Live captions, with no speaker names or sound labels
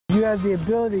You have the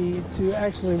ability to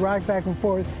actually rock back and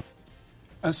forth.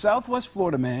 A Southwest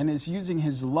Florida man is using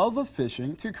his love of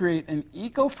fishing to create an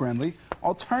eco-friendly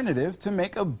alternative to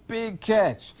make a big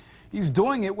catch. He's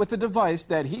doing it with a device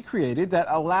that he created that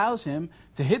allows him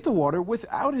to hit the water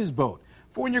without his boat.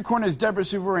 4 in Your Corner's Deborah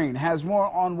Souverain has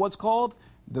more on what's called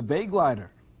the Bay Glider.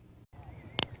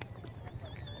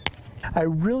 I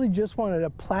really just wanted a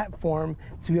platform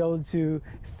to be able to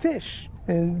fish,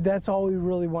 and that's all we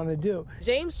really want to do.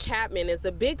 James Chapman is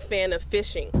a big fan of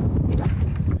fishing.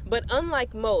 But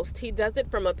unlike most, he does it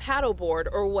from a paddleboard,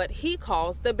 or what he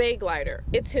calls the Bay Glider.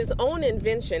 It's his own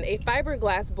invention, a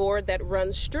fiberglass board that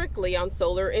runs strictly on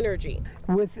solar energy.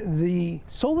 With the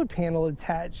solar panel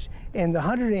attached and the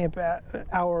 100 amp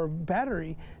hour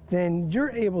battery, then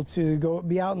you're able to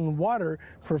be out in the water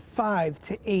for 5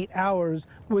 to 8 hours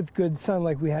with good sun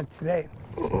like we have today.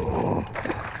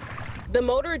 The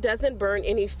motor doesn't burn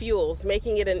any fuels,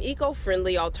 making it an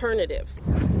eco-friendly alternative.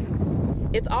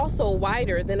 It's also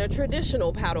wider than a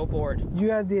traditional paddleboard. You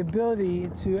have the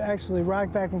ability to actually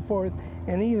rock back and forth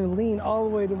and even lean all the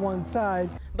way to one side.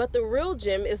 But the real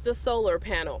gem is the solar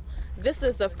panel. This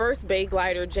is the first Bay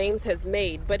Glider James has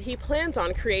made, but he plans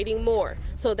on creating more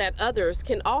so that others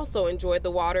can also enjoy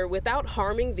the water without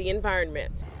harming the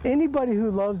environment. Anybody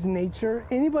who loves nature,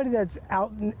 anybody that's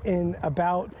out and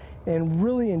about and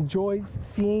really enjoys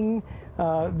seeing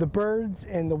the birds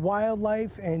and the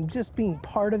wildlife and just being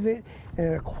part of it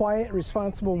in a quiet,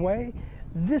 responsible way,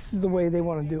 this is the way they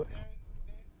want to do it.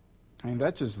 I mean,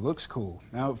 that just looks cool.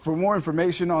 Now, for more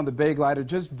information on the Bay Glider,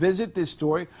 just visit this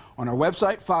story on our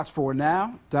website,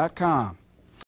 fox4now.com.